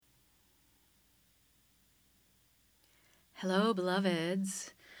Hello, beloveds.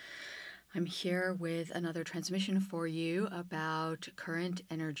 I'm here with another transmission for you about current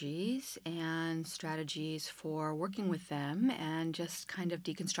energies and strategies for working with them and just kind of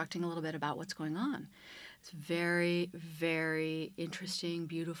deconstructing a little bit about what's going on. It's very, very interesting,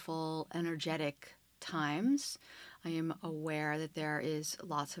 beautiful, energetic times. I am aware that there is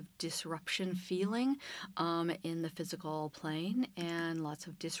lots of disruption feeling in the physical plane and lots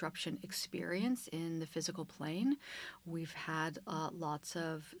of disruption experience in the physical plane. We've had lots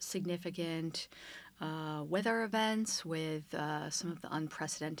of significant weather events with some of the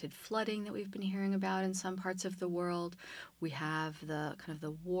unprecedented flooding that we've been hearing about in some parts of the world. We have the kind of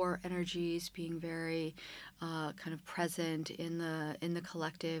the war energies being very kind of present in the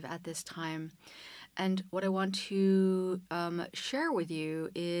collective at this time. And what I want to share with you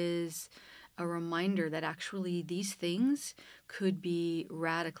is a reminder that actually these things could be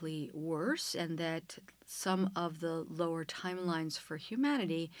radically worse, and that some of the lower timelines for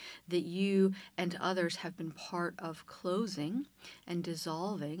humanity that you and others have been part of closing and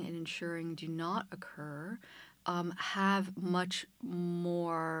dissolving and ensuring do not occur have much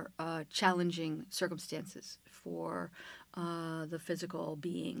more challenging circumstances for the physical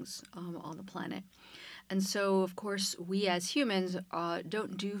beings on the planet. And so, of course, we as humans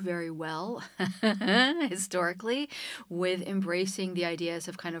don't do very well historically with embracing the ideas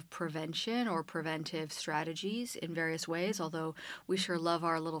of kind of prevention or preventive strategies in various ways, although we sure love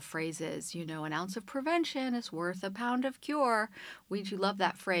our little phrases, an ounce of prevention is worth a pound of cure. We do love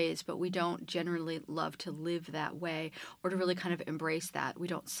that phrase, but we don't generally love to live that way or to really kind of embrace that. We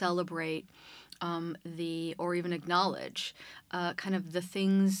don't celebrate or even acknowledge kind of the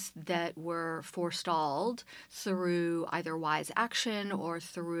things that were forestalled through either wise action or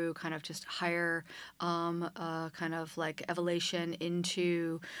through kind of just higher kind of like evolution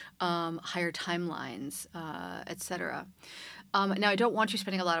into higher timelines, etc. Now, I don't want you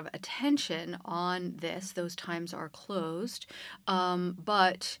spending a lot of attention on this. Those times are closed,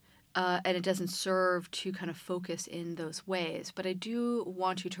 but and it doesn't serve to kind of focus in those ways. But I do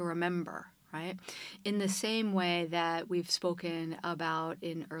want you to remember, right? In the same way that we've spoken about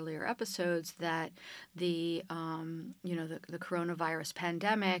in earlier episodes, that the the coronavirus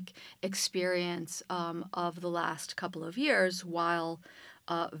pandemic experience of the last couple of years, while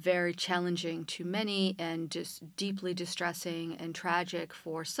very challenging to many and just deeply distressing and tragic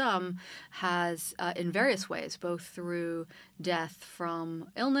for some, has in various ways, both through death from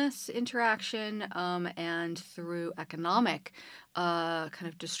illness interaction and through economic kind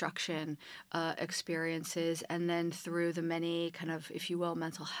of destruction experiences, and then through the many kind of, if you will,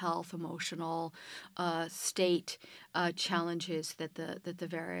 mental health, emotional state challenges that the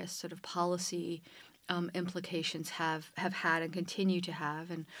various sort of policy implications have had and continue to have,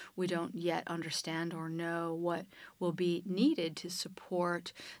 and we don't yet understand or know what will be needed to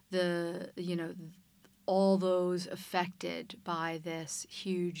support all those affected by this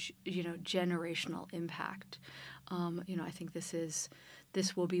huge generational impact. I think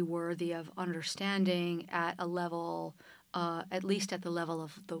this will be worthy of understanding at a level, at least at the level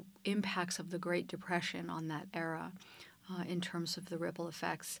of the impacts of the Great Depression on that era. In terms of the ripple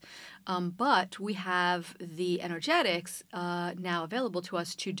effects. But we have the energetics now available to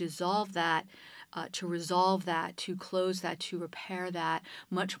us to dissolve that, to resolve that, to close that, to repair that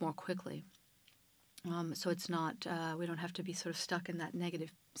much more quickly. So it's not, we don't have to be sort of stuck in that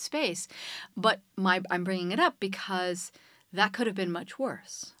negative space. But I'm bringing it up because that could have been much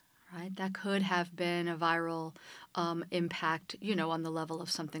worse. Right? That could have been a viral impact, on the level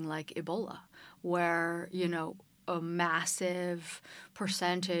of something like Ebola, where, a massive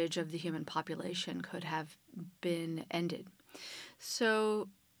percentage of the human population could have been ended. So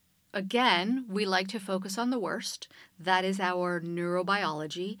again, we like to focus on the worst. That is our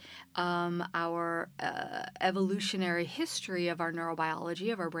neurobiology, our evolutionary history of our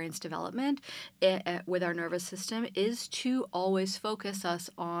neurobiology, of our brain's development with our nervous system, is to always focus us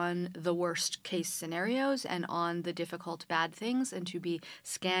on the worst case scenarios and on the difficult bad things, and to be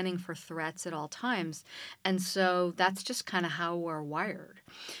scanning for threats at all times. And so that's just kind of how we're wired.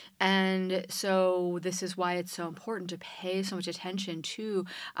 And so this is why it's so important to pay so much attention to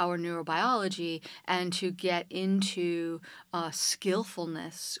our neurobiology and to get into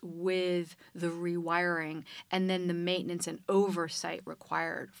skillfulness with the rewiring and then the maintenance and oversight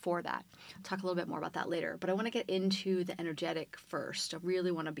required for that. I'll talk a little bit more about that later, but I want to get into the energetic first. I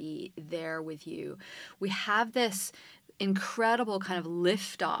really want to be there with you. We have this incredible kind of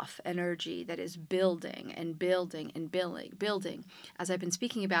liftoff energy that is building and building and building. As I've been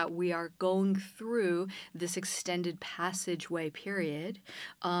speaking about, we are going through this extended passageway period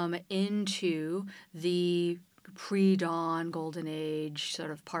into the pre-dawn, golden age,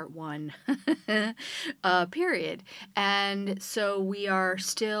 sort of part one period. And so we are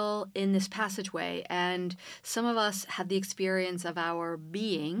still in this passageway, and some of us have the experience of our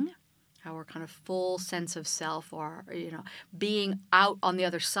being, our kind of full sense of self, or, being out on the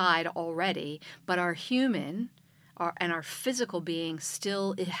other side already, but our human, and our physical being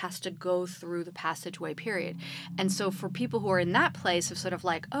still, it has to go through the passageway period. And so for people who are in that place of sort of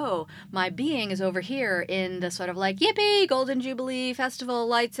like, oh, my being is over here in the sort of like, yippee, golden jubilee festival,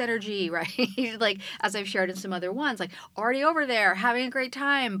 lights, energy, right? Like, as I've shared in some other ones, like already over there having a great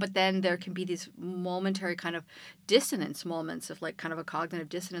time, but then there can be these momentary kind of dissonance moments of like kind of a cognitive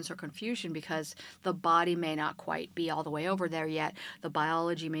dissonance or confusion, because the body may not quite be all the way over there yet, the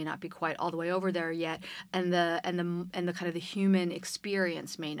biology may not be quite all the way over there yet, and the kind of the human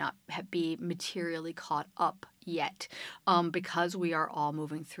experience may not be materially caught up yet, because we are all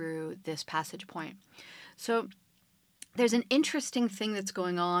moving through this passage point. So there's an interesting thing that's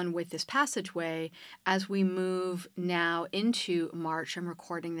going on with this passageway as we move now into March. I'm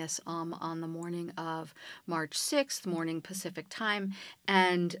recording this on the morning of March 6th, morning Pacific time.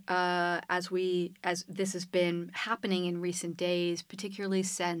 And as this has been happening in recent days, particularly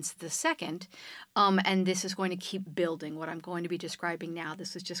since the 2nd, and this is going to keep building what I'm going to be describing now.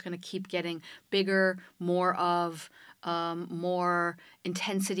 This is just going to keep getting bigger, more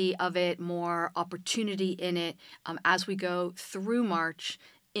intensity of it, more opportunity in it, as we go through March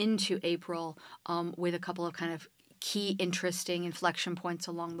into April, with a couple of kind of key interesting inflection points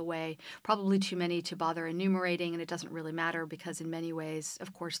along the way. Probably too many to bother enumerating, and it doesn't really matter because in many ways,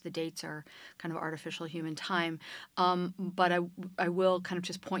 of course, the dates are kind of artificial human time. But I will kind of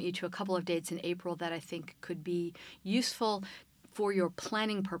just point you to a couple of dates in April that I think could be useful for your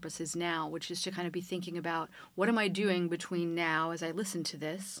planning purposes now, which is to kind of be thinking about, what am I doing between now as I listen to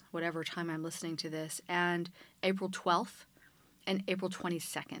this, whatever time I'm listening to this, and April 12th and April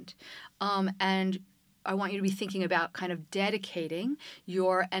 22nd. And I want you to be thinking about kind of dedicating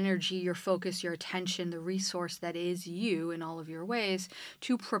your energy, your focus, your attention, the resource that is you in all of your ways,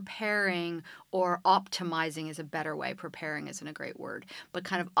 to preparing, or optimizing is a better way. Preparing isn't a great word, but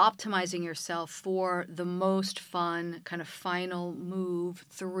kind of optimizing yourself for the most fun kind of final move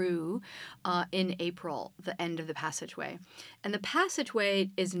through in April, the end of the passageway. And the passageway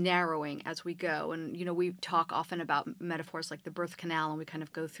is narrowing as we go. And, we talk often about metaphors like the birth canal, and we kind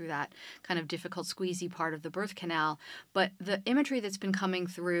of go through that kind of difficult, squeezy part of the birth canal. But the imagery that's been coming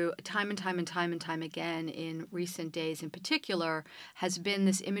through time and time and time and time again in recent days in particular has been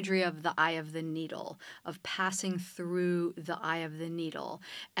this imagery of the eye of the needle, of passing through the eye of the needle.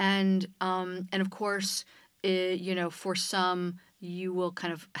 And of course, for some, you will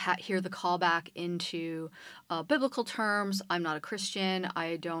kind of hear the callback into biblical terms. I'm not a Christian.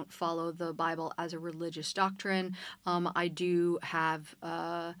 I don't follow the Bible as a religious doctrine. I do have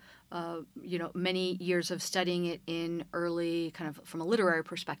many years of studying it in early, kind of from a literary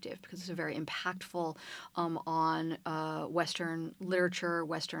perspective, because it's a very impactful on Western literature,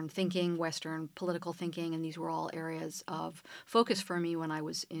 Western thinking, Western political thinking, and these were all areas of focus for me when I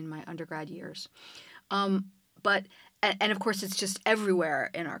was in my undergrad years. And of course, it's just everywhere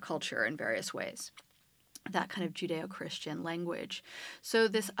in our culture in various ways, that kind of Judeo-Christian language. So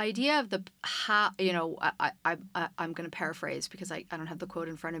this idea of the how, I'm going to paraphrase because I don't have the quote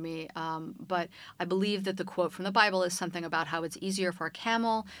in front of me, but I believe that the quote from the Bible is something about how it's easier for a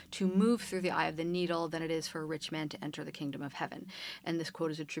camel to move through the eye of the needle than it is for a rich man to enter the kingdom of heaven. And this quote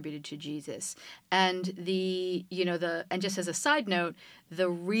is attributed to Jesus. And and just as a side note, the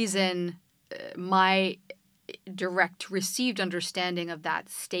reason my direct received understanding of that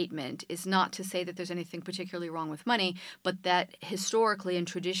statement is not to say that there's anything particularly wrong with money, but that historically and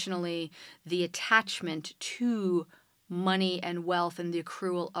traditionally, the attachment to money and wealth and the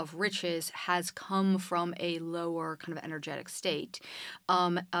accrual of riches has come from a lower kind of energetic state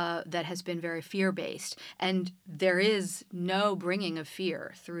that has been very fear-based. And there is no bringing of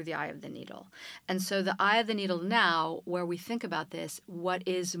fear through the eye of the needle. And so the eye of the needle now, where we think about this, what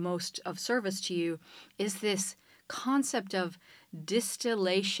is most of service to you is this concept of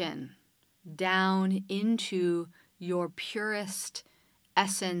distillation down into your purest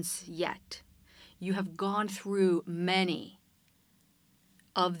essence yet. You have gone through many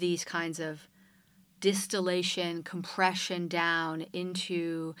of these kinds of distillation, compression down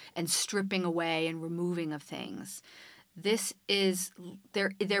into and stripping away and removing of things. This is,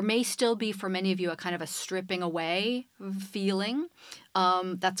 there may still be for many of you a kind of a stripping away feeling.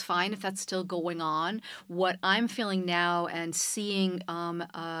 That's fine if that's still going on. What I'm feeling now and seeing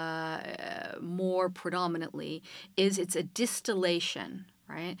more predominantly is it's a distillation,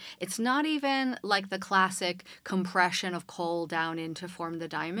 right? It's not even like the classic compression of coal down in to form the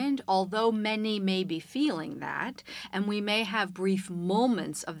diamond, although many may be feeling that, and we may have brief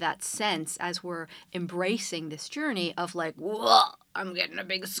moments of that sense as we're embracing this journey of like, whoa, I'm getting a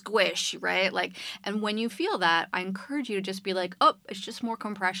big squish, right? Like, and when you feel that, I encourage you to just be like, oh, it's just more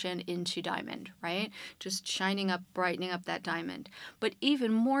compression into diamond, right? Just shining up, brightening up that diamond. But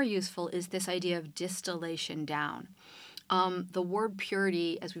even more useful is this idea of distillation down. The word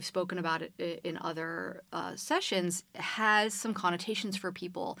purity, as we've spoken about it in other sessions, has some connotations for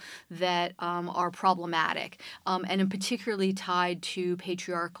people that are problematic, and in particularly tied to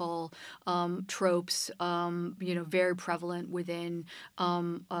patriarchal tropes, very prevalent within,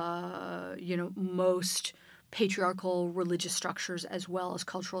 most patriarchal religious structures as well as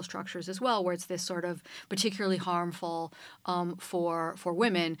cultural structures as well, where it's this sort of particularly harmful for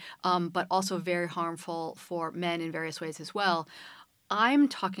women, but also very harmful for men in various ways as well. I'm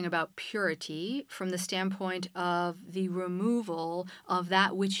talking about purity from the standpoint of the removal of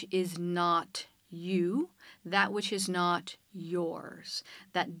that which is not you, that which is not yours,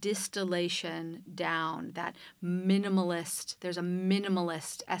 that distillation down, that minimalist, there's a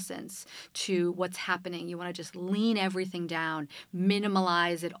minimalist essence to what's happening. You want to just lean everything down,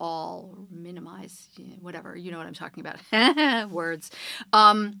 minimalize it all, minimize, whatever, you know what I'm talking about. Words.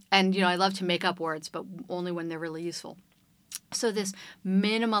 And, I love to make up words, but only when they're really useful. So this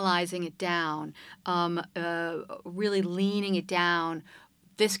minimalizing it down, really leaning it down,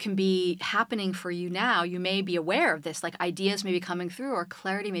 this can be happening for you now. You may be aware of this, like ideas may be coming through or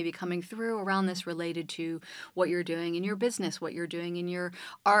clarity may be coming through around this related to what you're doing in your business, what you're doing in your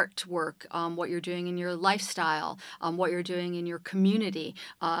artwork, what you're doing in your lifestyle, what you're doing in your community,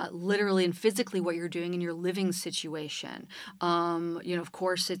 literally and physically what you're doing in your living situation. Of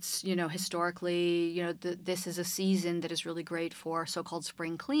course, it's, historically, this is a season that is really great for so-called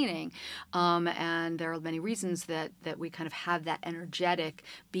spring cleaning. And there are many reasons that we kind of have that energetic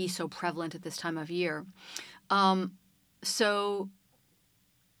be so prevalent at this time of year. So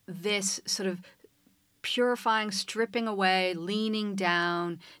this sort of purifying, stripping away, leaning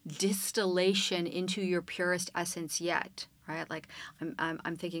down, distillation into your purest essence yet, right? Like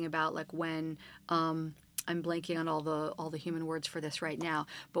I'm thinking about like when I'm blanking on all the human words for this right now,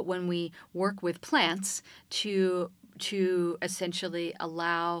 but when we work with plants to essentially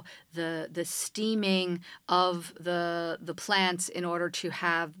allow the steaming of the plants in order to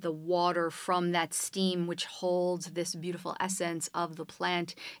have the water from that steam, which holds this beautiful essence of the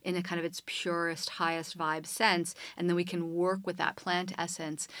plant in a kind of its purest, highest vibe sense, and then we can work with that plant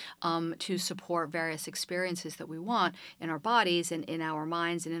essence to support various experiences that we want in our bodies and in our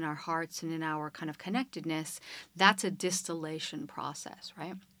minds and in our hearts and in our kind of connectedness. That's a distillation process,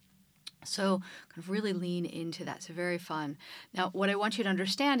 right? So kind of really lean into that. It's very fun. Now, what I want you to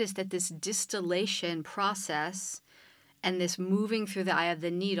understand is that this distillation process and this moving through the eye of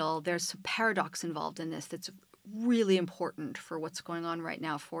the needle, there's some paradox involved in this that's really important for what's going on right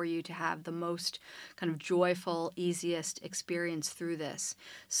now for you to have the most kind of joyful, easiest experience through this.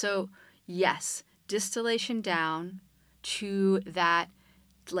 So yes, distillation down to that,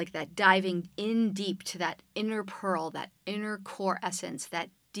 like that diving in deep to that inner pearl, that inner core essence,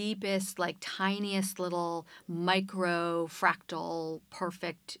 that deepest, like tiniest little micro fractal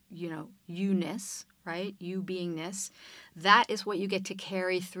perfect, you-ness, right? You beingness. That is what you get to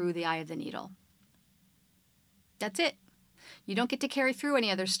carry through the eye of the needle. That's it. You don't get to carry through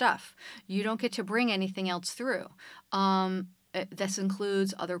any other stuff. You don't get to bring anything else through. This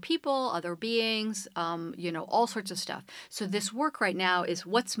includes other people, other beings, all sorts of stuff. So this work right now is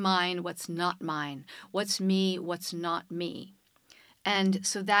what's mine, what's not mine, what's me, what's not me. And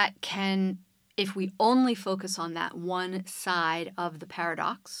so that can, if we only focus on that one side of the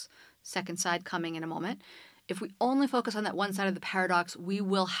paradox, second side coming in a moment, if we only focus on that one side of the paradox, we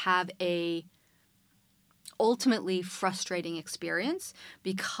will have a ultimately frustrating experience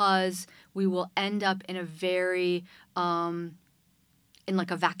because we will end up in a very, in like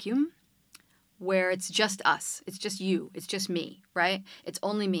a vacuum where it's just us, it's just you, it's just me, right? It's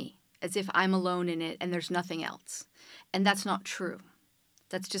only me, as if I'm alone in it and there's nothing else. And that's not true.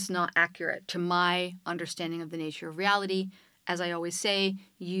 That's just not accurate to my understanding of the nature of reality. As I always say,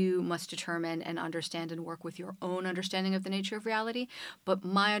 you must determine and understand and work with your own understanding of the nature of reality. But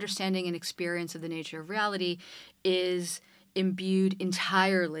my understanding and experience of the nature of reality is imbued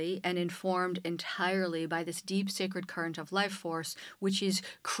entirely and informed entirely by this deep sacred current of life force, which is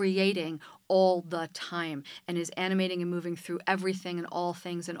creating all the time and is animating and moving through everything and all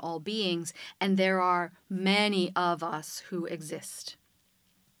things and all beings. And there are many of us who exist.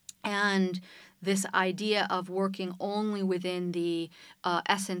 And this idea of working only within the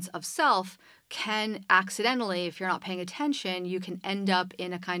essence of self can accidentally, if you're not paying attention, you can end up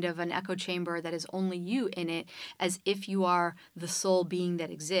in a kind of an echo chamber that is only you in it, as if you are the sole being that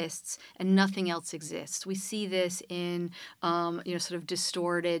exists and nothing else exists. We see this in, sort of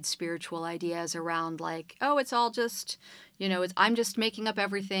distorted spiritual ideas around like, oh, it's all just, I'm just making up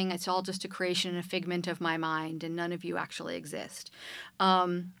everything. It's all just a creation and a figment of my mind, and none of you actually exist.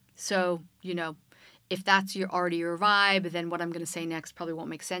 So, if that's already your vibe, then what I'm going to say next probably won't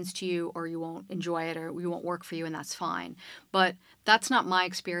make sense to you, or you won't enjoy it, or it won't work for you, and that's fine. But that's not my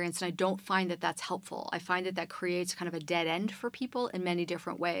experience, and I don't find that that's helpful. I find that that creates kind of a dead end for people in many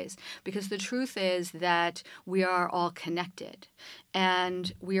different ways, because the truth is that we are all connected,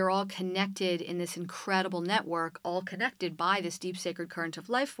 and we are all connected in this incredible network, all connected by this deep sacred current of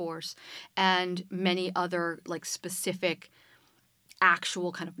life force and many other like specific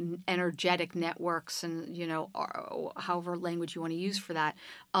actual kind of energetic networks, and however language you want to use for that,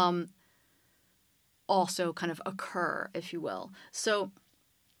 also kind of occur, if you will. So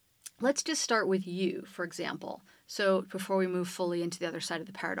let's just start with you, for example. So before we move fully into the other side of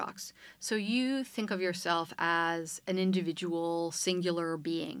the paradox, so you think of yourself as an individual singular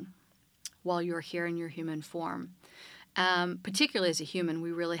being while you're here in your human form. Particularly as a human,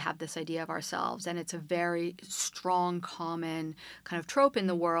 we really have this idea of ourselves, and it's a very strong, common kind of trope in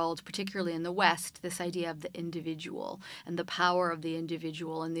the world, particularly in the West, this idea of the individual and the power of the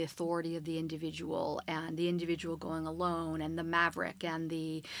individual and the authority of the individual and the individual going alone and the maverick and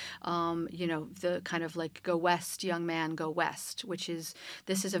the kind of like go west, young man, go west,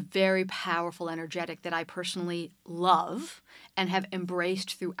 this is a very powerful energetic that I personally love and have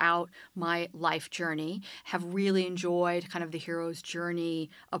embraced throughout my life journey, have really enjoyed kind of the hero's journey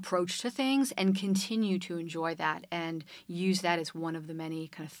approach to things, and continue to enjoy that and use that as one of the many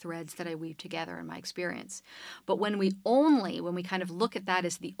kind of threads that I weave together in my experience. But when we kind of look at that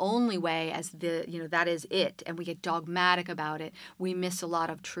as the only way, as that is it, and we get dogmatic about it, we miss a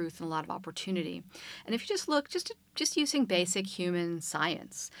lot of truth and a lot of opportunity. And if you just look, just using basic human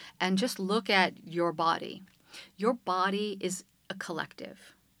science, and just look at your body is a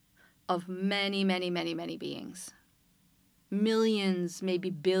collective of many, many, many, many beings. Millions, maybe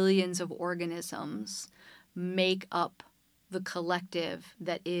billions of organisms make up the collective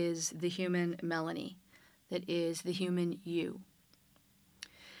that is the human Melanie, that is the human you.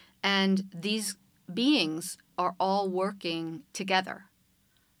 And these beings are all working together,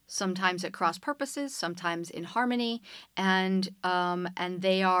 sometimes at cross purposes, sometimes in harmony, and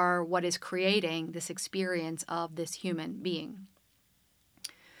they are what is creating this experience of this human being.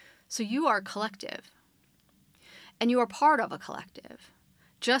 So you are collective, and you are part of a collective.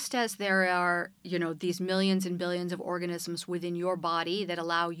 Just as there are, these millions and billions of organisms within your body that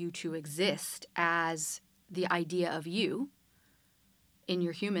allow you to exist as the idea of you, in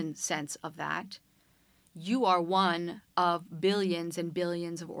your human sense of that, you are one of billions and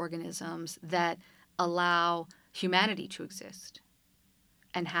billions of organisms that allow humanity to exist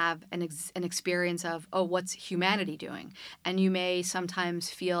and have an experience of, oh, what's humanity doing? And you may sometimes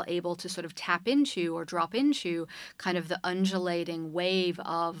feel able to sort of tap into or drop into kind of the undulating wave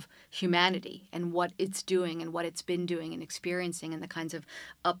of humanity and what it's doing and what it's been doing and experiencing, and the kinds of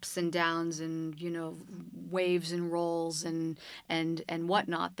ups and downs and, waves and rolls and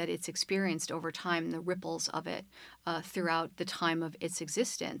whatnot that it's experienced over time, and the ripples of it throughout the time of its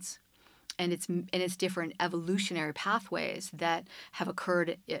existence. And its different evolutionary pathways that have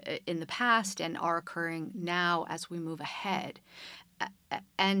occurred in the past and are occurring now as we move ahead.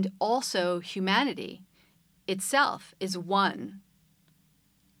 And also humanity itself is one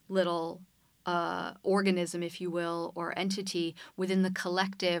little organism, if you will, or entity within the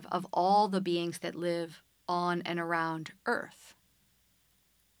collective of all the beings that live on and around Earth.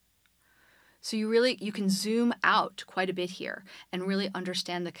 So you can zoom out quite a bit here and really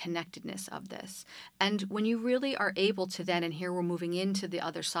understand the connectedness of this. And when you really are able to then, and here we're moving into the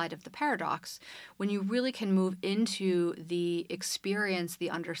other side of the paradox, when you really can move into the experience, the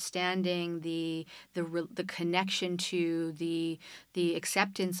understanding, the connection to the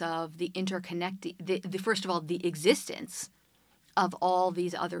acceptance of the first of all, the existence of all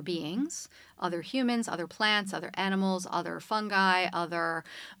these other beings, other humans, other plants, other animals, other fungi, other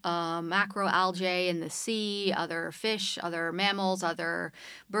macroalgae in the sea, other fish, other mammals, other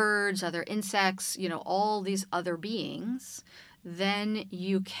birds, other insects, all these other beings, then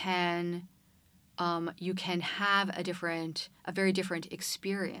you can have a very different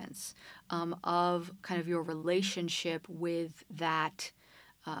experience of kind of your relationship with that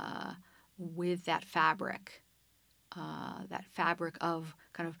fabric. That fabric of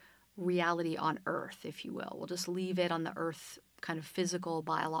kind of reality on Earth, if you will. We'll just leave it on the Earth kind of physical,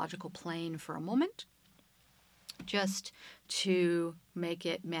 biological plane for a moment, just to make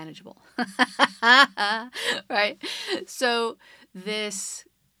it manageable. Right? So, this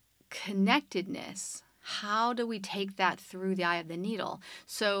connectedness, how do we take that through the eye of the needle?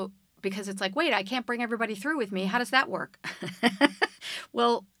 So, because it's like, wait, I can't bring everybody through with me. How does that work?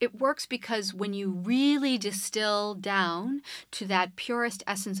 Well, it works because when you really distill down to that purest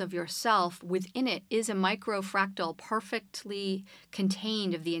essence of yourself, within it is a microfractal perfectly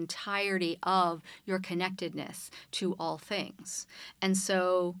contained of the entirety of your connectedness to all things. And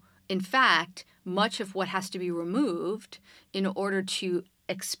so, in fact, much of what has to be removed in order to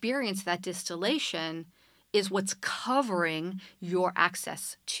experience that distillation is what's covering your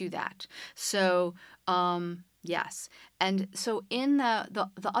access to that. So, yes. And so in the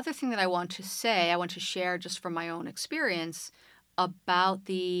other thing that I want to say, I want to share just from my own experience about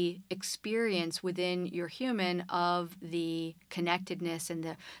the experience within your human of the connectedness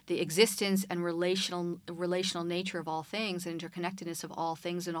and the existence and relational nature of all things, and interconnectedness of all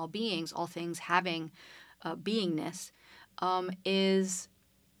things and all things having beingness, is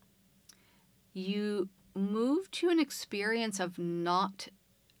you move to an experience of not.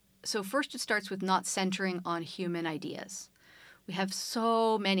 So first it starts with not centering on human ideas. We have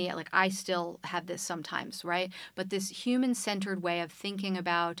so many, like I still have this sometimes, right? But this human-centered way of thinking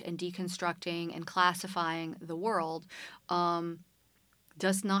about and deconstructing and classifying the world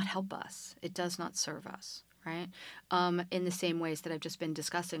does not help us. It does not serve us, right? In the same ways that I've just been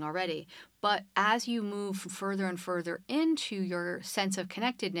discussing already. But as you move further and further into your sense of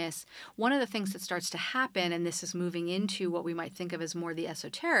connectedness, one of the things that starts to happen, and this is moving into what we might think of as more the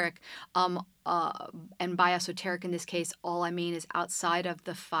esoteric, and by esoteric in this case, all I mean is outside of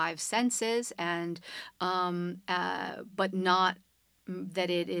the five senses, and but not that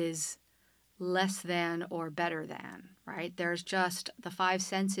it is less than or better than, right? There's just the five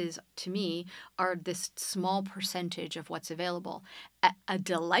senses to me are this small percentage of what's available, a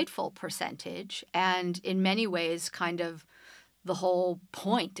delightful percentage, and in many ways, kind of the whole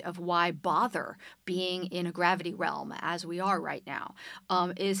point of why bother being in a gravity realm as we are right now,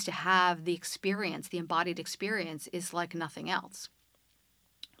 is to have the experience, the embodied experience is like nothing else.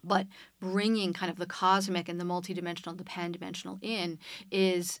 But bringing kind of the cosmic and the multidimensional, the pan-dimensional in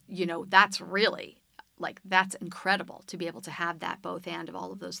is, that's really that's incredible to be able to have that both and of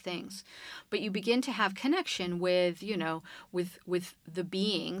all of those things. But you begin to have connection with, with the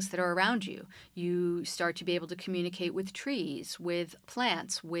beings that are around you. You start to be able to communicate with trees, with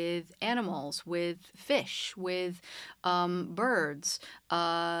plants, with animals, with fish, with birds,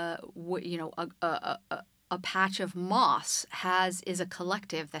 a patch of moss is a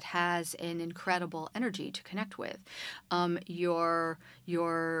collective that has an incredible energy to connect with. You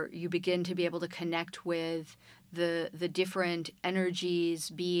begin to be able to connect with the different energies,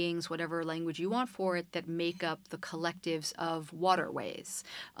 beings, whatever language you want for it, that make up the collectives of waterways,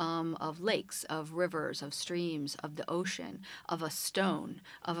 of lakes, of rivers, of streams, of the ocean, of a stone,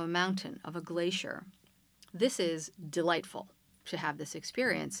 of a mountain, of a glacier. This is delightful to have this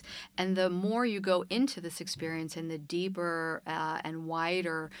experience. And the more you go into this experience and the deeper and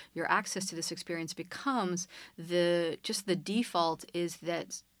wider your access to this experience becomes, the default is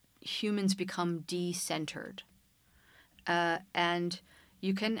that humans become de-centered. And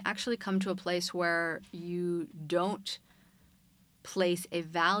you can actually come to a place where you don't place a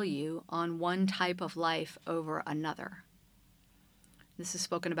value on one type of life over another. This is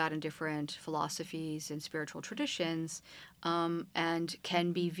spoken about in different philosophies and spiritual traditions, and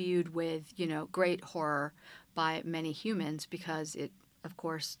can be viewed with, great horror by many humans because it, of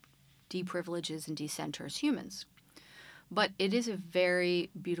course, deprivileges and decenters humans. But it is a very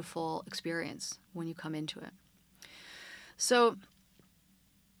beautiful experience when you come into it. So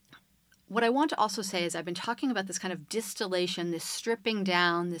what I want to also say is I've been talking about this kind of distillation, this stripping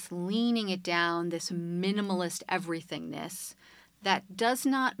down, this leaning it down, this minimalist everythingness. That does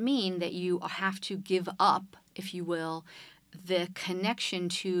not mean that you have to give up, if you will, the connection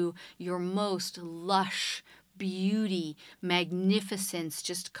to your most lush beauty, magnificence,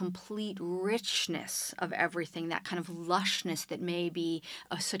 just complete richness of everything, that kind of lushness that may be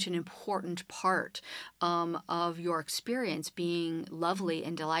such an important part of your experience being lovely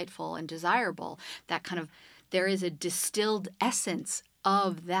and delightful and desirable. That kind of, there is a distilled essence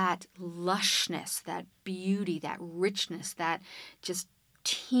of that lushness, that beauty, that richness, that just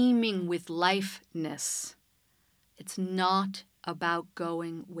teeming with lifeness. It's not about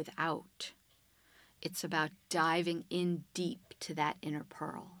going without. It's about diving in deep to that inner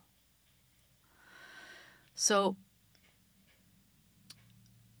pearl. So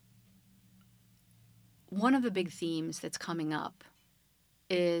one of the big themes that's coming up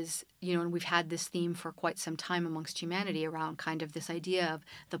is, and we've had this theme for quite some time amongst humanity around kind of this idea of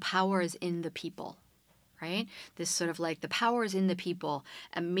the power is in the people, right? This sort of like the power is in the people,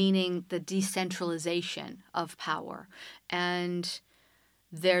 and meaning the decentralization of power. And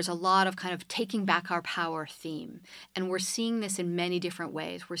there's a lot of kind of taking back our power theme. And we're seeing this in many different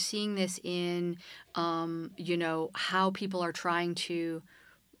ways. We're seeing this in, how people are trying to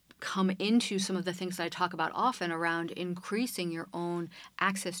come into some of the things that I talk about often around increasing your own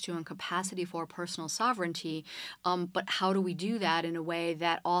access to and capacity for personal sovereignty. But how do we do that in a way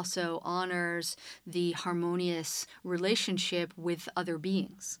that also honors the harmonious relationship with other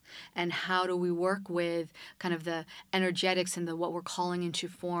beings? And how do we work with kind of the energetics and the what we're calling into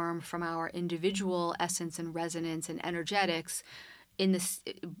form from our individual essence and resonance and energetics in this,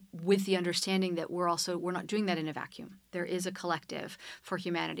 with the understanding that we're not doing that in a vacuum. There is a collective for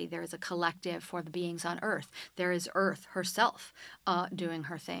humanity. There is a collective for the beings on Earth. There is Earth herself doing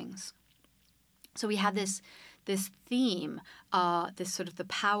her things. So we have this theme, this sort of the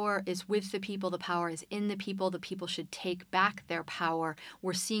power is with the people, the power is in the people should take back their power.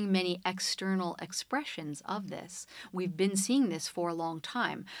 We're seeing many external expressions of this. We've been seeing this for a long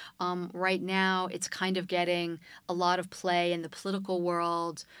time. Right now, it's kind of getting a lot of play in the political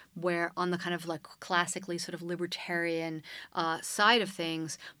world, where on the kind of like classically sort of libertarian side of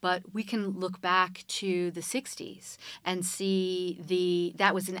things, but we can look back to the 60s and see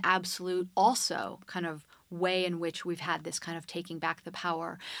that was an absolute also kind of way in which we've had this kind of taking back the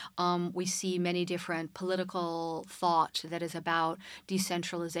power. We see many different political thought that is about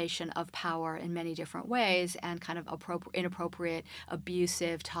decentralization of power in many different ways, and kind of inappropriate,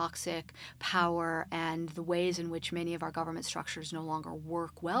 abusive, toxic power, and the ways in which many of our government structures no longer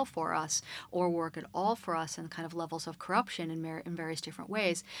work well for us or work at all for us, and kind of levels of corruption in various different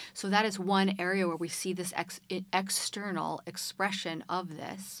ways. So that is one area where we see this external expression of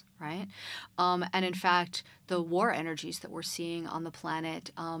this, right? And in fact, the war energies that we're seeing on the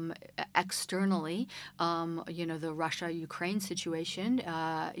planet externally, the Russia-Ukraine situation,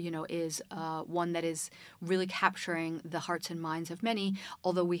 is one that is really capturing the hearts and minds of many,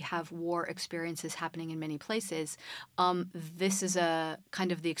 although we have war experiences happening in many places. This is a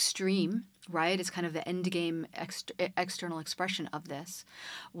kind of the extreme, right? It's kind of the end game external expression of this.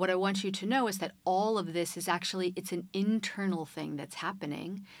 What I want you to know is that all of this is actually, it's an internal thing that's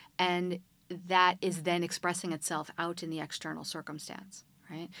happening, and that is then expressing itself out in the external circumstance,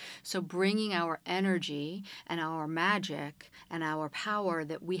 right? So bringing our energy and our magic and our power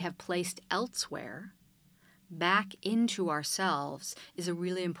that we have placed elsewhere back into ourselves is a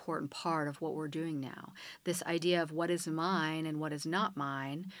really important part of what we're doing now. This idea of what is mine and what is not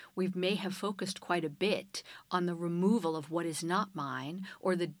mine, we may have focused quite a bit on the removal of what is not mine,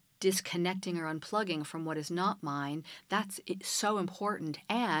 or the disconnecting or unplugging from what is not mine. That's so important.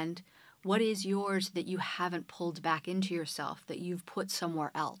 And what is yours that you haven't pulled back into yourself, that you've put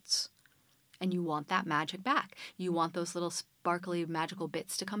somewhere else? And you want that magic back. You want those little sparkly magical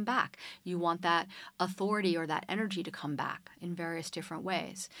bits to come back. You want that authority or that energy to come back in various different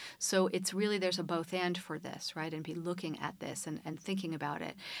ways. So it's really, there's a both and for this, right? And be looking at this and thinking about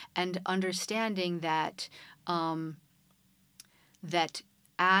it, and understanding that that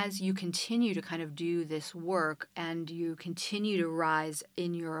as you continue to kind of do this work and you continue to rise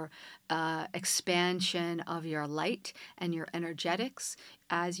in your expansion of your light and your energetics,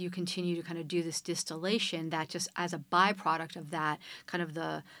 as you continue to kind of do this distillation, that just as a byproduct of that, kind of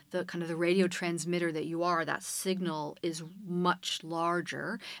the kind of the radio transmitter that you are, that signal is much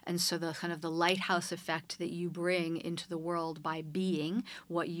larger. And so the kind of the lighthouse effect that you bring into the world by being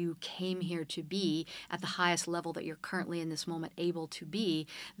what you came here to be at the highest level that you're currently in this moment able to be,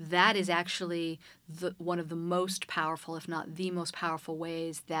 that is actually one of the most powerful, if not the most powerful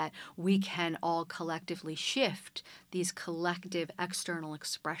ways that we can all collectively shift these collective external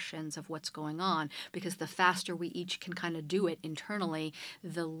expressions of what's going on. Because the faster we each can kind of do it internally,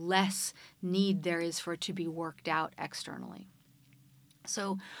 the less need there is for it to be worked out externally.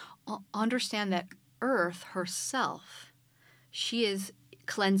 So understand that Earth herself, she is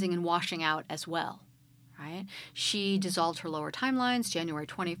cleansing and washing out as well. Right? She dissolved her lower timelines January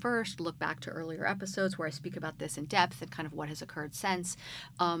 21st. Look back to earlier episodes where I speak about this in depth and kind of what has occurred since.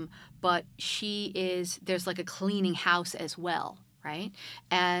 But there's like a cleaning house as well, right?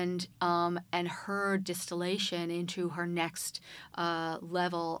 And her distillation into her next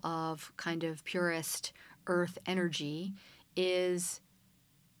level of kind of purest earth energy is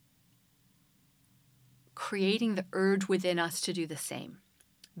creating the urge within us to do the same.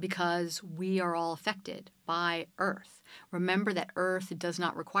 because we are all affected by Earth. Remember that Earth does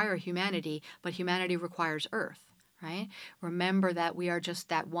not require humanity, but humanity requires Earth, right? Remember that we are just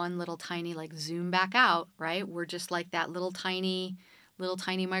that one little tiny, like zoom back out, right? We're just like that little tiny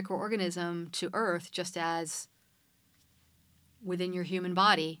microorganism to Earth, just as within your human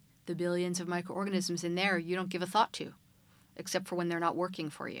body, the billions of microorganisms in there you don't give a thought to, except for when they're not working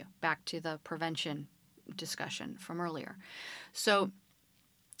for you. Back to the prevention discussion from earlier. So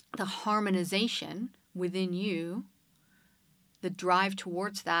the harmonization within you, the drive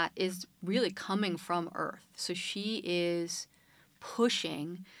towards that, is really coming from Earth. So she is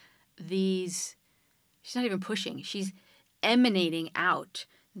pushing these, she's not even pushing, she's emanating out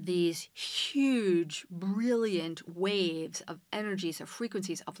these huge, brilliant waves of energies, of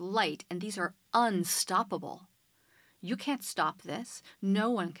frequencies, of light, and these are unstoppable. You can't stop this. No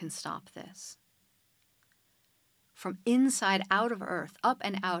one can stop this. From inside out of Earth, up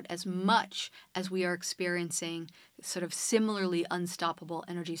and out, as much as we are experiencing sort of similarly unstoppable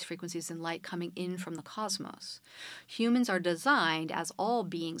energies, frequencies, and light coming in from the cosmos. Humans are designed, as all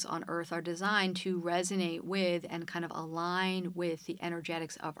beings on Earth are designed, to resonate with and kind of align with the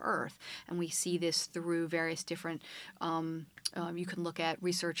energetics of Earth. And we see this through various different you can look at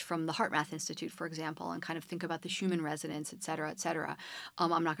research from the HeartMath Institute, for example, and kind of think about the Schumann resonance, et cetera, et cetera.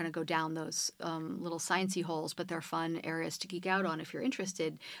 I'm not going to go down those little sciencey holes, but they're fun areas to geek out on if you're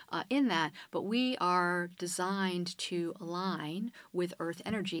interested in that. But we are designed to align with Earth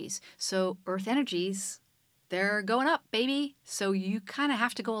energies. So Earth energies, they're going up, baby. So you kind of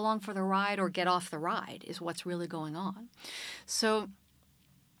have to go along for the ride or get off the ride is what's really going on. So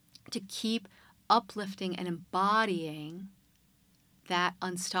to keep uplifting and embodying that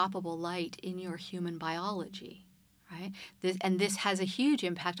unstoppable light in your human biology, right? This has a huge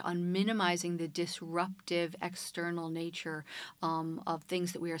impact on minimizing the disruptive external nature of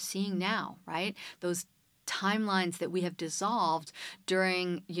things that we are seeing now, right? Those timelines that we have dissolved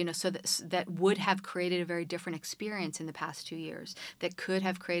during, so that would have created a very different experience in the past 2 years, that could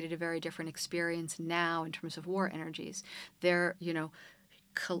have created a very different experience now in terms of war energies. They're,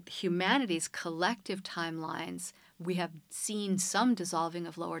 humanity's collective timelines, we have seen some dissolving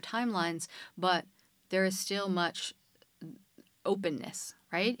of lower timelines, but there is still much openness,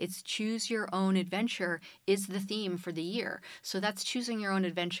 right? It's choose your own adventure is the theme for the year. So that's choosing your own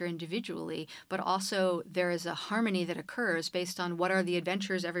adventure individually, but also there is a harmony that occurs based on what are the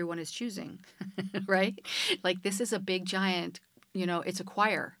adventures everyone is choosing, right? Like this is a big giant, it's a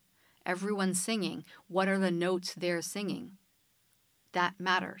choir. Everyone's singing. What are the notes they're singing? That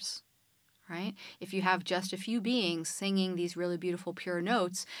matters, right? If you have just a few beings singing these really beautiful pure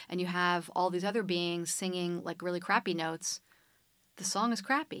notes and you have all these other beings singing like really crappy notes, the song is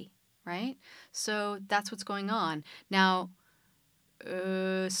crappy, right? So that's what's going on. Now,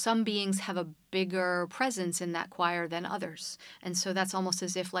 some beings have a bigger presence in that choir than others. And so that's almost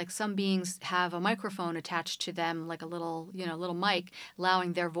as if like some beings have a microphone attached to them, like a little mic,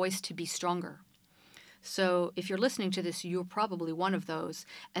 allowing their voice to be stronger. So if you're listening to this, you're probably one of those.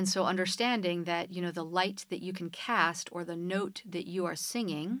 And so understanding that, the light that you can cast or the note that you are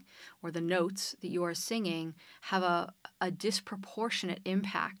singing or the notes that you are singing have a disproportionate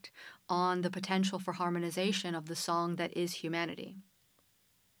impact on the potential for harmonization of the song that is humanity.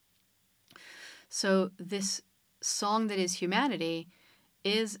 So this song that is humanity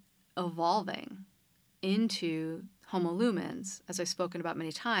is evolving into Homo lumens, as I've spoken about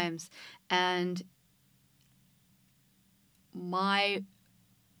many times, and my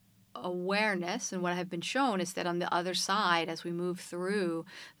awareness and what I have been shown is that on the other side, as we move through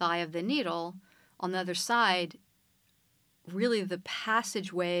the eye of the needle, on the other side, really the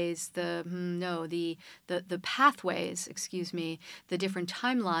passageways, the pathways, the different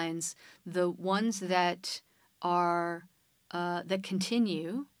timelines, the ones that are that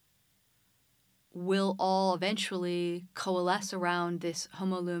continue will all eventually coalesce around this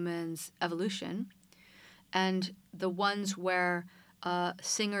Homo lumens evolution. And the ones where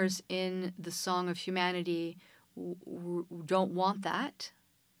singers in the Song of Humanity don't want that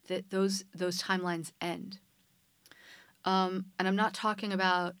those timelines end. And I'm not talking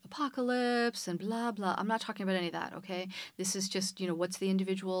about apocalypse and blah, blah. I'm not talking about any of that, okay? This is just, what's the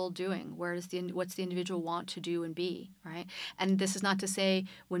individual doing? What's the individual want to do and be, right? And this is not to say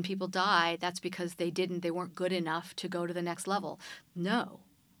when people die, that's because they weren't good enough to go to the next level. No,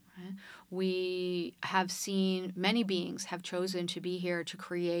 Right? We have seen many beings have chosen to be here to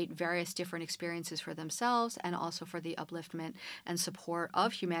create various different experiences for themselves and also for the upliftment and support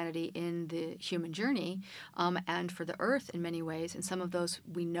of humanity in the human journey, and for the earth in many ways. And some of those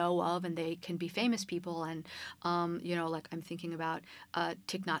we know of, and they can be famous people. And, like I'm thinking about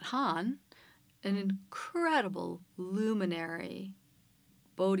Thich Nhat Hanh, an incredible luminary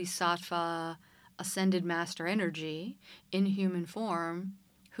bodhisattva, ascended master energy in human form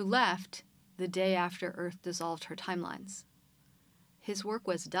who left the day after Earth dissolved her timelines. His work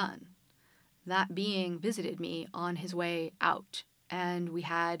was done. That being visited me on his way out, and we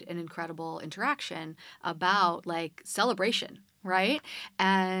had an incredible interaction about like celebration, right?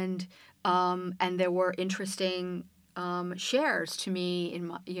 And and there were interesting shares to me in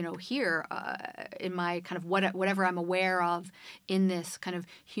my, here in my kind of whatever I'm aware of in this kind of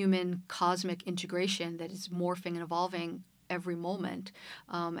human cosmic integration that is morphing and evolving every moment,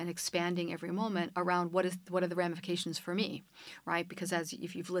 and expanding every moment around what are the ramifications for me, right? Because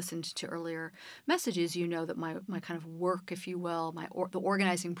if you've listened to earlier messages, you know that my kind of work, if you will, the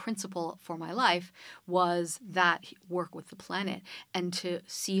organizing principle for my life was that work with the planet. And to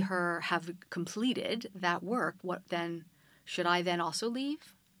see her have completed that work, what then? Should I then also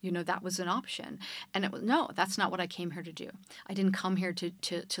leave? That was an option. And it was, no, that's not what I came here to do. I didn't come here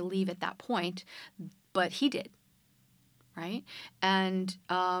to leave at that point, but he did. Right. And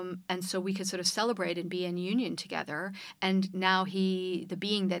so we could sort of celebrate and be in union together. And now the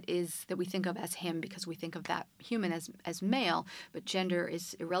being that we think of as him, because we think of that human as male, but gender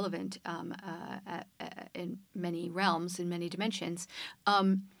is irrelevant, in many realms, in many dimensions.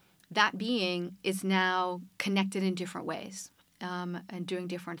 That being is now connected in different ways, and doing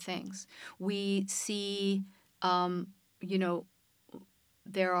different things. We see, there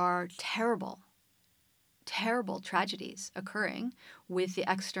are terrible tragedies occurring with the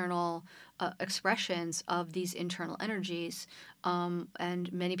external expressions of these internal energies.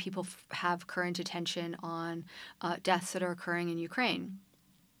 And many people have current attention on deaths that are occurring in Ukraine.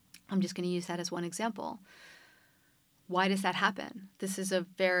 I'm just going to use that as one example. Why does that happen? This is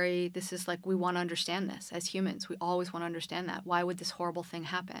like, we want to understand this as humans. We always want to understand that. Why would this horrible thing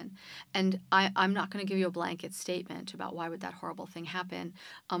happen? And I'm not going to give you a blanket statement about why would that horrible thing happen.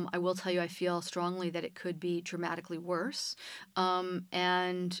 I will tell you, I feel strongly that it could be dramatically worse,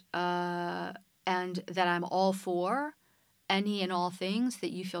 and that I'm all for any and all things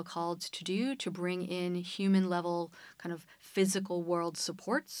that you feel called to do to bring in human level kind of physical world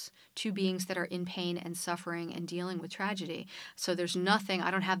supports to beings that are in pain and suffering and dealing with tragedy. So there's nothing,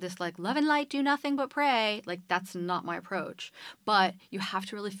 I don't have this like love and light, do nothing but pray. Like, that's not my approach. But you have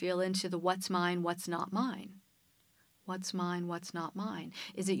to really feel into the what's mine, what's not mine. What's mine, what's not mine.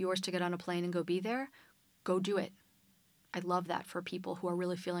 Is it yours to get on a plane and go be there? Go do it. I love that for people who are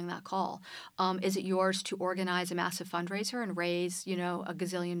really feeling that call. Is it yours to organize a massive fundraiser and raise, a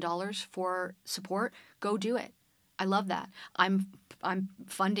gazillion dollars for support? Go do it. I love that. I'm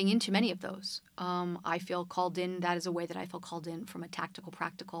funding into many of those. I feel called in. That is a way that I feel called in from a tactical,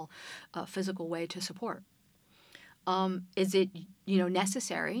 practical, physical way to support. Is it,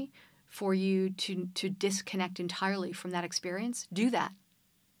 necessary for you to disconnect entirely from that experience? Do that.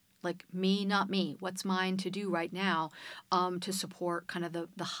 Like, me, not me. What's mine to do right now, to support kind of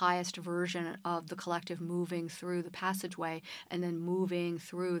the highest version of the collective moving through the passageway and then moving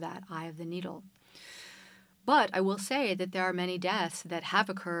through that eye of the needle. But I will say that there are many deaths that have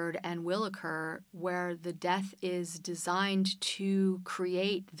occurred and will occur where the death is designed to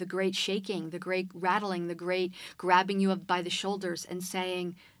create the great shaking, the great rattling, the great grabbing you up by the shoulders and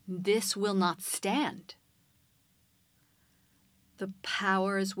saying, this will not stand. The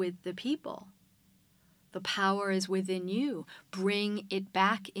power is with the people. The power is within you. Bring it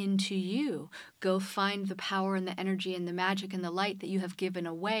back into you. Go find the power and the energy and the magic and the light that you have given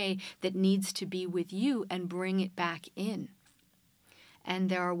away that needs to be with you and bring it back in. And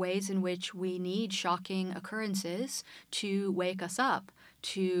there are ways in which we need shocking occurrences to wake us up,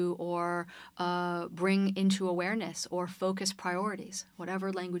 or bring into awareness or focus priorities.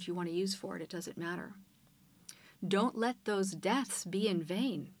 Whatever language you want to use for it, it doesn't matter. Don't let those deaths be in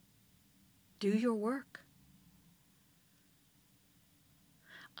vain. Do your work.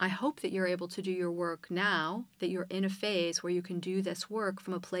 I hope that you're able to do your work now, that you're in a phase where you can do this work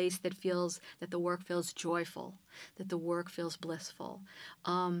from a place that the work feels joyful, that the work feels blissful.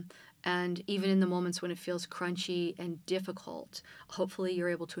 And even in the moments when it feels crunchy and difficult, hopefully you're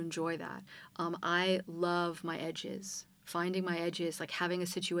able to enjoy that. I love my edges. Finding my edges, like having a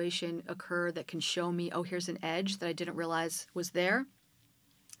situation occur that can show me, oh, here's an edge that I didn't realize was there.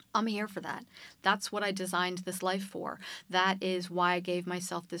 I'm here for that. That's what I designed this life for. That is why I gave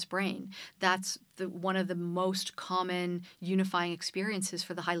myself this brain. That's one of the most common unifying experiences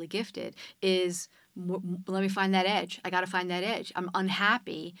for the highly gifted is let me find that edge. I got to find that edge. I'm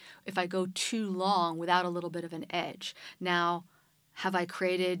unhappy if I go too long without a little bit of an edge. Now, have I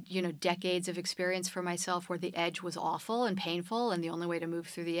created, decades of experience for myself where the edge was awful and painful, and the only way to move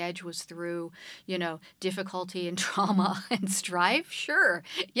through the edge was through, difficulty and trauma and strife? Sure.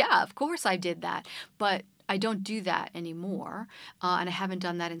 Yeah, of course I did that. But I don't do that anymore, and I haven't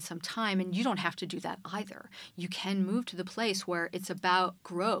done that in some time, and you don't have to do that either. You can move to the place where it's about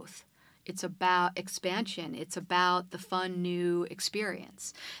growth. It's about expansion. It's about the fun new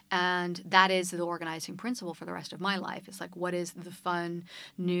experience. And that is the organizing principle for the rest of my life. It's like, what is the fun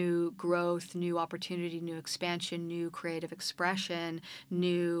new growth, new opportunity, new expansion, new creative expression,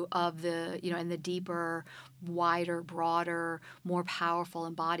 new of the, and the deeper, wider, broader, more powerful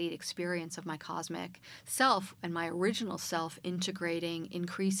embodied experience of my cosmic self and my original self integrating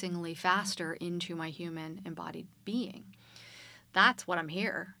increasingly faster into my human embodied being. That's what I'm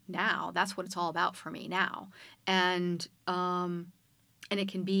here now. That's what it's all about for me now. And it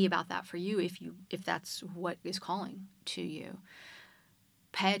can be about that for you if that's what is calling to you.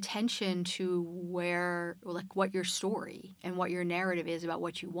 Pay attention to what your story and what your narrative is about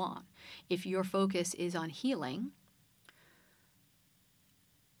what you want. If your focus is on healing,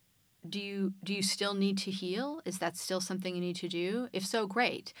 do you still need to heal? Is that still something you need to do? If so,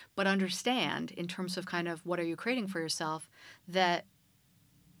 great. But understand, in terms of kind of what are you creating for yourself, that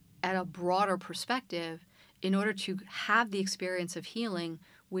at a broader perspective, in order to have the experience of healing,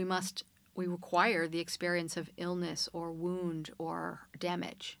 we require the experience of illness or wound or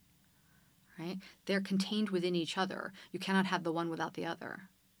damage, right? They're contained within each other. You cannot have the one without the other,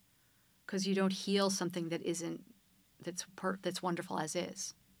 because you don't heal something that's wonderful as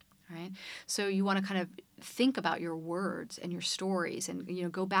is. Right? So you want to kind of think about your words and your stories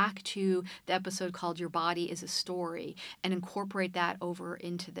and, go back to the episode called Your Body is a Story and incorporate that over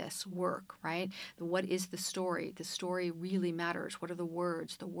into this work, right? What is the story? The story really matters. What are the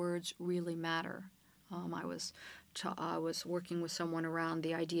words? The words really matter. I was working with someone around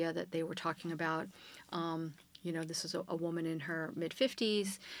the idea that they were talking about, this is a woman in her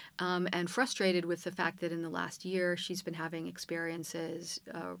mid-50s and frustrated with the fact that in the last year she's been having experiences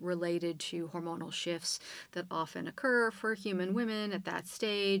related to hormonal shifts that often occur for human women at that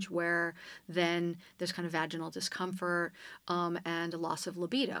stage, where then there's kind of vaginal discomfort and a loss of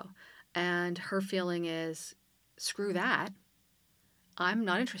libido. And her feeling is, screw that. I'm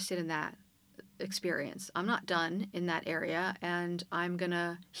not interested in that experience. I'm not done in that area, and I'm going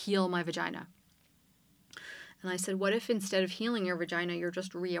to heal my vagina. And I said, what if instead of healing your vagina, you're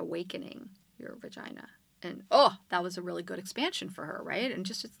just reawakening your vagina? And that was a really good expansion for her, right? And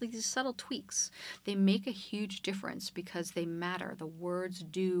just these subtle tweaks, they make a huge difference because they matter. The words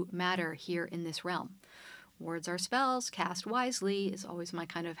do matter here in this realm. Words are spells, cast wisely is always my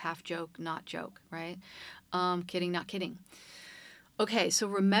kind of half joke, not joke, right? Kidding, not kidding. Okay, so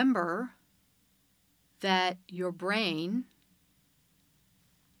remember that your brain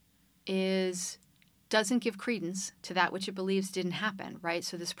doesn't give credence to that which it believes didn't happen, right?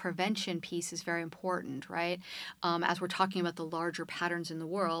 So this prevention piece is very important, right? As we're talking about the larger patterns in the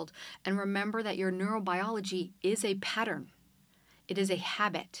world. And remember that your neurobiology is a pattern. It is a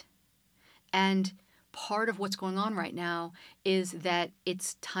habit. And part of what's going on right now is that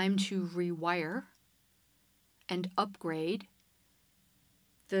it's time to rewire and upgrade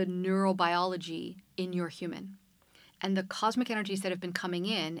the neurobiology in your human. And the cosmic energies that have been coming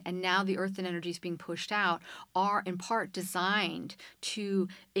in, and now the earthen energies being pushed out, are in part designed to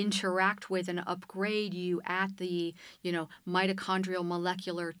interact with and upgrade you at the, mitochondrial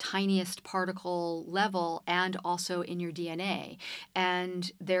molecular tiniest particle level, and also in your DNA.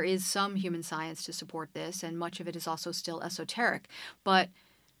 And there is some human science to support this, and much of it is also still esoteric. But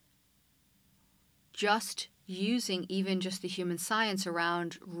just using even just the human science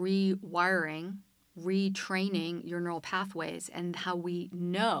around rewiring, retraining your neural pathways, and how we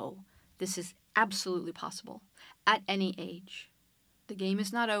know this is absolutely possible at any age. The game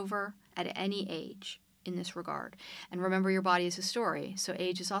is not over at any age in this regard. And remember, your body is a story, so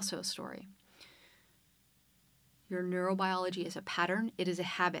age is also a story. Your neurobiology is a pattern. It is a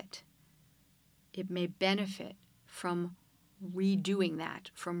habit. It may benefit from redoing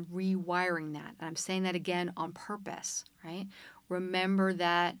that, from rewiring that. And I'm saying that again on purpose, right? Remember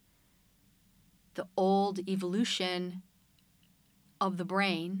that the old evolution of the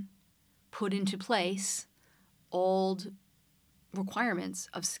brain put into place old requirements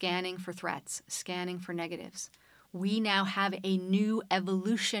of scanning for threats, scanning for negatives. We now have a new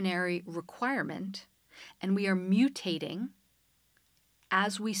evolutionary requirement, and we are mutating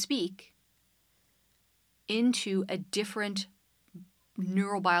as we speak into a different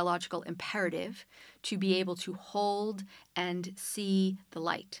neurobiological imperative to be able to hold and see the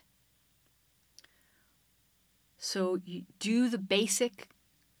light. So you do the basic,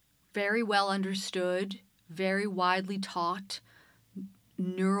 very well understood, very widely taught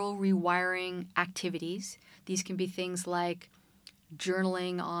neural rewiring activities. These can be things like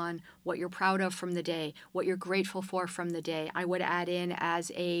journaling on what you're proud of from the day, what you're grateful for from the day. I would add in,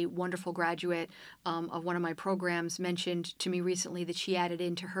 as a wonderful graduate of one of my programs mentioned to me recently, that she added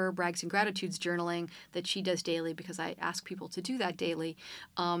into her brags and gratitudes journaling that she does daily, because I ask people to do that daily,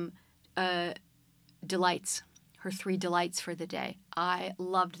 delights, her 3 delights for the day. I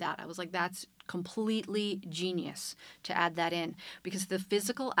loved that. I was like, that's completely genius to add that in, because the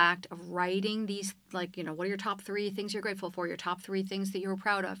physical act of writing these, like, what are your top 3 things you're grateful for, your top 3 things that you're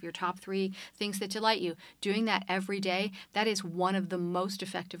proud of, your top 3 things that delight you, doing that every day, that is one of the most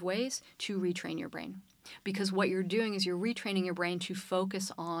effective ways to retrain your brain. Because what you're doing is you're retraining your brain to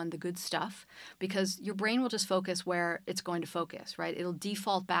focus on the good stuff, because your brain will just focus where it's going to focus, right? It'll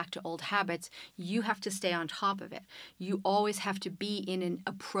default back to old habits. You have to stay on top of it. You always have to be in an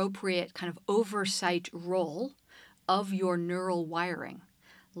appropriate kind of oversight role of your neural wiring,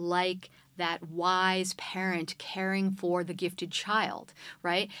 like that wise parent caring for the gifted child,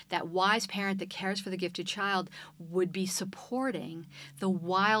 right? That wise parent that cares for the gifted child would be supporting the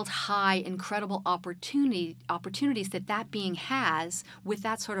wild, high, incredible opportunities that being has with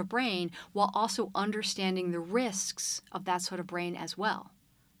that sort of brain, while also understanding the risks of that sort of brain as well.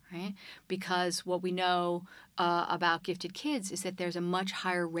 Right? Because what we know about gifted kids is that there's a much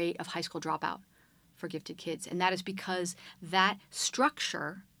higher rate of high school dropout for gifted kids. And that is because that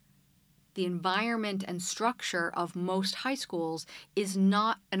structure, the environment and structure of most high schools, is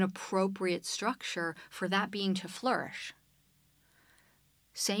not an appropriate structure for that being to flourish.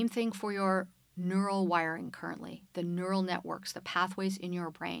 Same thing for your neural wiring currently, the neural networks, the pathways in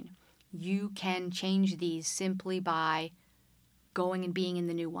your brain. You can change these simply by going and being in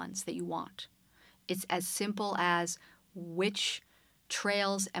the new ones that you want. It's as simple as, which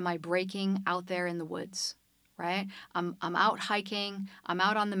trails am I breaking out there in the woods, right? I'm out hiking, I'm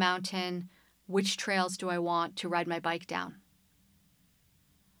out on the mountain. Which trails do I want to ride my bike down?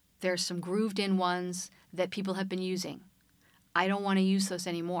 There's some grooved in ones that people have been using. I don't want to use those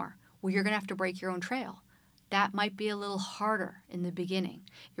anymore. Well, you're going to have to break your own trail. That might be a little harder in the beginning.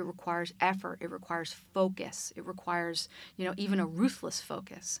 It requires effort. It requires focus. It requires, even a ruthless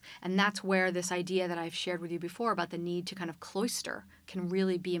focus. And that's where this idea that I've shared with you before about the need to kind of cloister can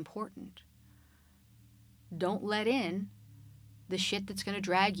really be important. Don't let in the shit that's going to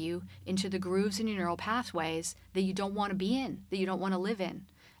drag you into the grooves in your neural pathways that you don't want to be in, that you don't want to live in.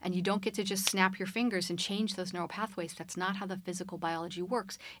 And you don't get to just snap your fingers and change those neural pathways. That's not how the physical biology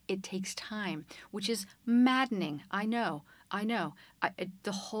works. It takes time, which is maddening. I know.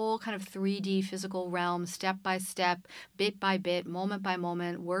 The whole kind of 3D physical realm, step by step, bit by bit, moment by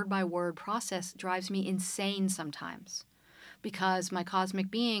moment, word by word process drives me insane sometimes. Because my cosmic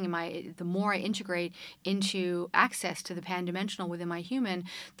being and the more I integrate into access to the pan-dimensional within my human,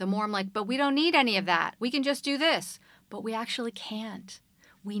 the more I'm like, but we don't need any of that. We can just do this. But we actually can't.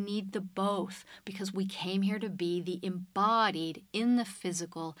 We need the both, because we came here to be the embodied in the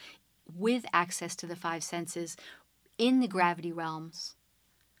physical, with access to the 5 senses, in the gravity realms,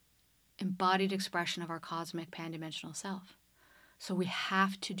 embodied expression of our cosmic pan-dimensional self. So we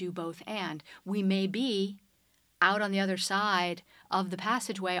have to do both. And we may be out on the other side of the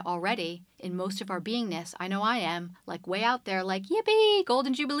passageway already in most of our beingness. I know I am, like way out there, like, yippee,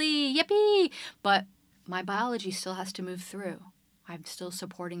 golden jubilee, yippee. But my biology still has to move through. I'm still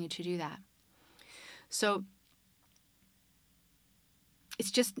supporting you to do that. So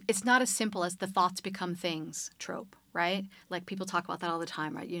it's not as simple as the thoughts become things trope, right? Like, people talk about that all the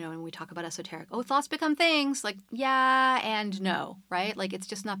time, right? And we talk about esoteric. Oh, thoughts become things. Like, yeah and no, right? Like, it's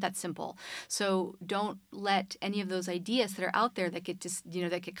just not that simple. So don't let any of those ideas that are out there that get just,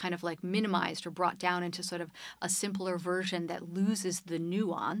 that get kind of like minimized or brought down into sort of a simpler version that loses the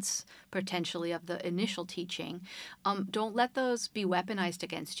nuance potentially of the initial teaching. Don't let those be weaponized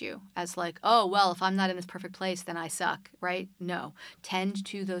against you as like, oh, well, if I'm not in this perfect place, then I suck, right? No. Tend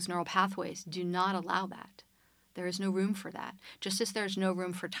to those neural pathways. Do not allow that. There is no room for that. Just as there's no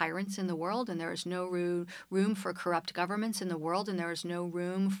room for tyrants in the world, and there is no room for corrupt governments in the world, and there is no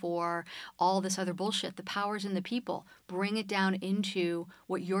room for all this other bullshit. The power's in the people. Bring it down into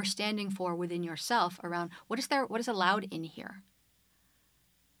what you're standing for within yourself around what is allowed in here.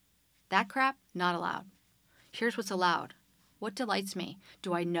 That crap, not allowed. Here's what's allowed. What delights me?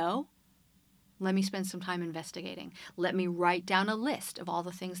 Do I know? Let me spend some time investigating. Let me write down a list of all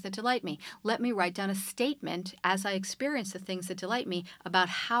the things that delight me. Let me write down a statement as I experience the things that delight me about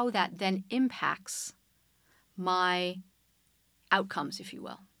how that then impacts my outcomes, if you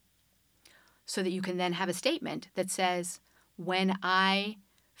will. So that you can then have a statement that says, when I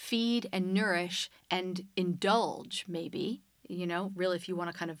feed and nourish and indulge, maybe, really, if you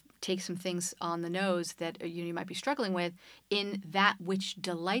want to kind of take some things on the nose that you might be struggling with, in that which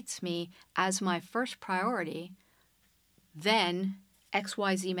delights me as my first priority, then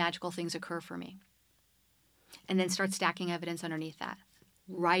XYZ magical things occur for me. And then start stacking evidence underneath that.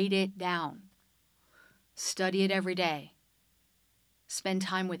 Write it down. Study it every day. Spend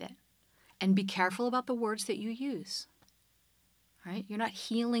time with it. And be careful about the words that you use. Right? You're not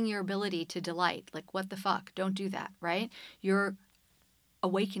healing your ability to delight. Like, what the fuck? Don't do that, right? You're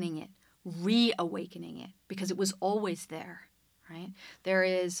awakening it, reawakening it, because it was always there, right?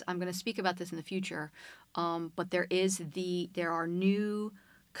 I'm going to speak about this in the future, but there are new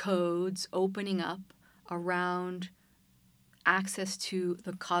codes opening up around access to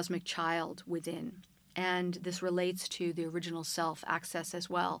the cosmic child within. And this relates to the original self access as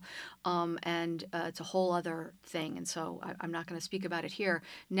well. And it's a whole other thing. And so I'm not going to speak about it here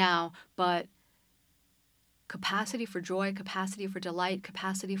now, but capacity for joy, capacity for delight,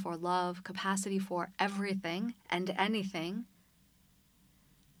 capacity for love, capacity for everything and anything,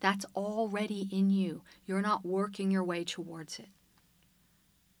 that's already in you. You're not working your way towards it.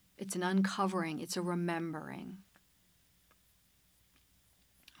 It's an uncovering. It's a remembering.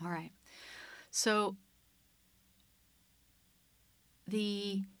 All right. So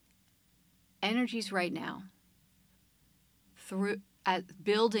the energies right now,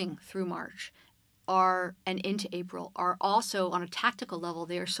 building through March, and into April, are also on a tactical level.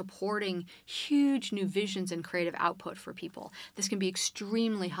 They are supporting huge new visions and creative output for people. This can be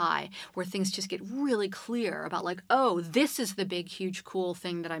extremely high, where things just get really clear about, like, oh, this is the big, huge, cool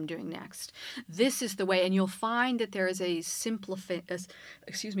thing that I'm doing next. This is the way, and you'll find that there is a simplification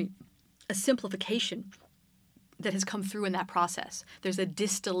that has come through in that process. There's a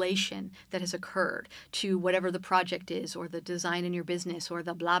distillation that has occurred to whatever the project is, or the design in your business, or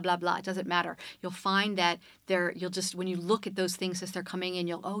the blah, blah, blah. It doesn't matter. You'll find that when you look at those things as they're coming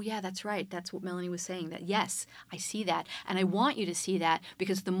in, oh yeah, that's right. That's what Melanie was saying, that yes, I see that. And I want you to see that,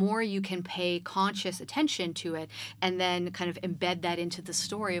 because the more you can pay conscious attention to it and then kind of embed that into the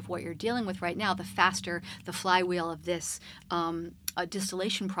story of what you're dealing with right now, the faster the flywheel of this a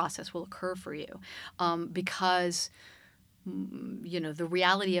distillation process will occur for you, because the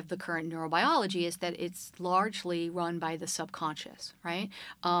reality of the current neurobiology is that it's largely run by the subconscious, right?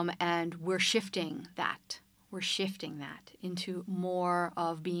 And we're shifting that. We're shifting that into more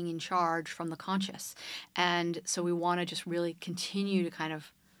of being in charge from the conscious. And so we want to just really continue to kind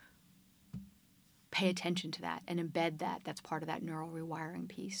of pay attention to that and embed that. That's part of that neural rewiring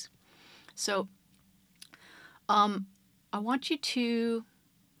piece. So I want you to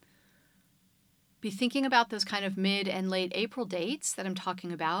be thinking about those kind of mid and late April dates that I'm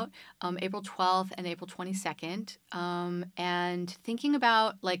talking about, April 12th and April 22nd, and thinking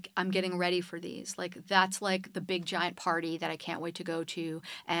about, like, I'm getting ready for these. Like, that's like the big giant party that I can't wait to go to,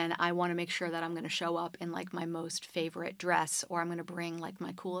 and I want to make sure that I'm going to show up in, like, my most favorite dress, or I'm going to bring, like,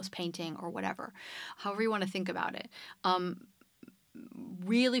 my coolest painting or whatever. However you want to think about it.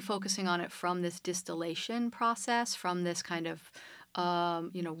 Really focusing on it from this distillation process, from this kind of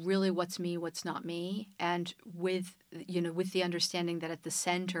really what's me, what's not me, and with the understanding that at the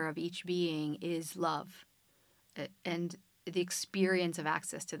center of each being is love, and the experience of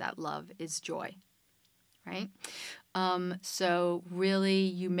access to that love is joy, right? So really,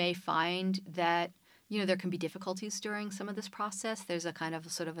 you may find that there can be difficulties during some of this process. There's a kind of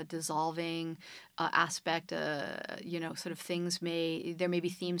sort of a dissolving aspect. Sort of there may be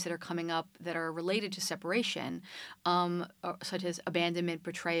themes that are coming up that are related to separation, such as abandonment,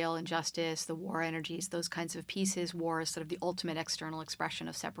 betrayal, injustice, the war energies, those kinds of pieces. War is sort of the ultimate external expression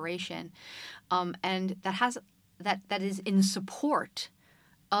of separation, and that is in support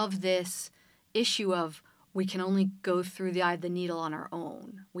of this issue of, we can only go through the eye of the needle on our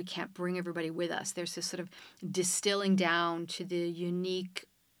own. We can't bring everybody with us. There's this sort of distilling down to the unique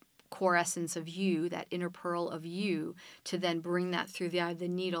core essence of you, that inner pearl of you, to then bring that through the eye of the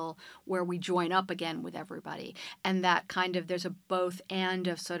needle, where we join up again with everybody. And that kind of, there's a both and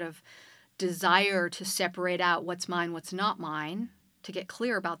of sort of desire to separate out what's mine, what's not mine, to get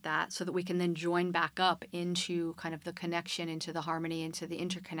clear about that, so that we can then join back up into kind of the connection, into the harmony, into the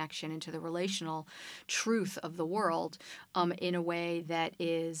interconnection, into the relational truth of the world, in a way that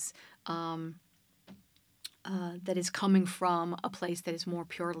is that is coming from a place that is more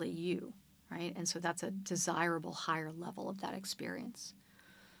purely you, right? And so that's a desirable higher level of that experience.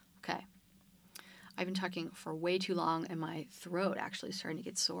 Okay. I've been talking for way too long, and my throat actually is starting to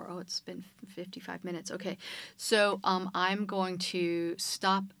get sore. Oh, it's been 55 minutes. Okay, so I'm going to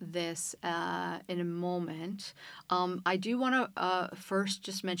stop this in a moment. I do want to first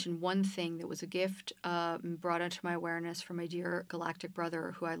just mention one thing that was a gift brought into my awareness from my dear galactic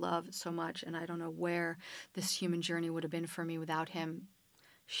brother, who I love so much, and I don't know where this human journey would have been for me without him.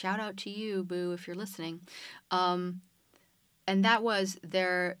 Shout out to you, Boo, if you're listening. And that was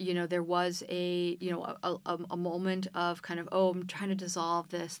there, there was a moment of kind of, oh, I'm trying to dissolve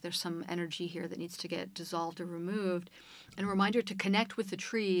this. There's some energy here that needs to get dissolved or removed. And a reminder to connect with the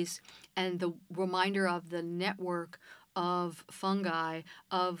trees, and the reminder of the network of fungi,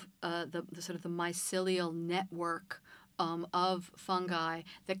 of the sort of the mycelial network of fungi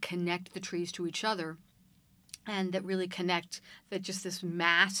that connect the trees to each other, and that really connect, that just this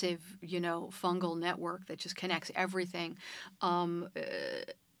massive fungal network that just connects everything,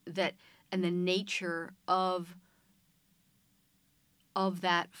 that, and the nature of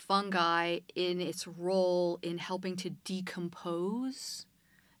that fungi in its role in helping to decompose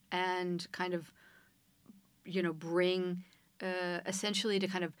and kind of bring essentially to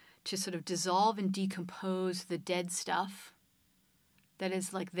kind of to sort of dissolve and decompose the dead stuff that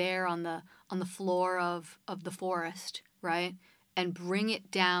is like there on the floor of the forest, right? And bring it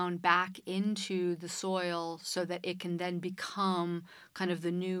down back into the soil so that it can then become kind of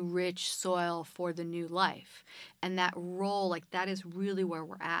the new rich soil for the new life. And that role, like, that is really where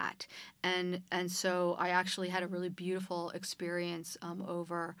we're at. And so I actually had a really beautiful experience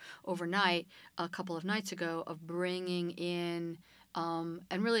overnight a couple of nights ago of bringing in and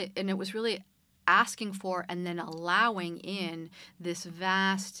it was really asking for and then allowing in this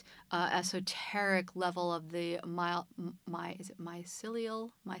vast esoteric level of the is it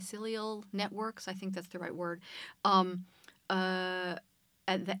mycelial networks? I think that's the right word. And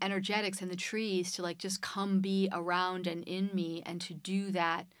the energetics and the trees to like just come be around and in me and to do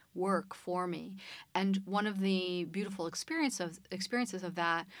that work for me. And one of the beautiful experiences of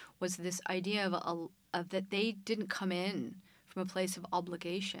that was this idea of that they didn't come in from a place of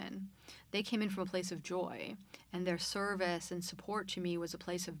obligation. They came in from a place of joy, and their service and support to me was a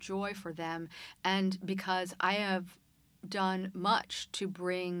place of joy for them. And because I have done much to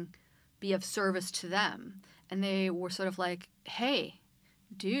be of service to them, and they were sort of like, hey,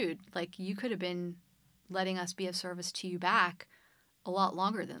 dude, like, you could have been letting us be of service to you back a lot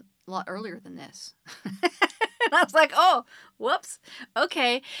earlier than this. And I was like, oh, whoops.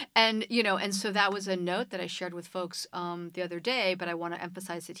 Okay. And, and so that was a note that I shared with folks the other day, but I want to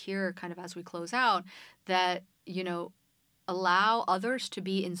emphasize it here kind of as we close out, that, allow others to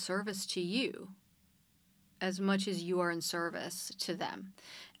be in service to you as much as you are in service to them,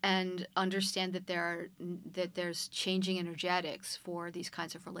 and understand that there's changing energetics for these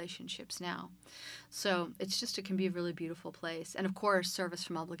kinds of relationships now. So it can be a really beautiful place. And of course, service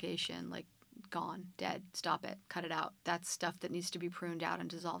from obligation, like, gone, dead, stop it, cut it out. That's stuff that needs to be pruned out and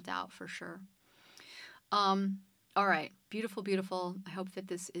dissolved out for sure. All right, beautiful, beautiful. I hope that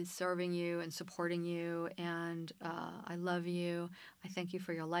this is serving you and supporting you, and I love you. I thank you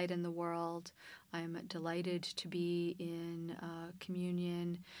for your light in the world. I'm delighted to be in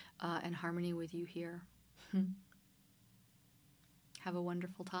communion and harmony with you here. Have a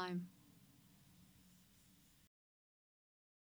wonderful time.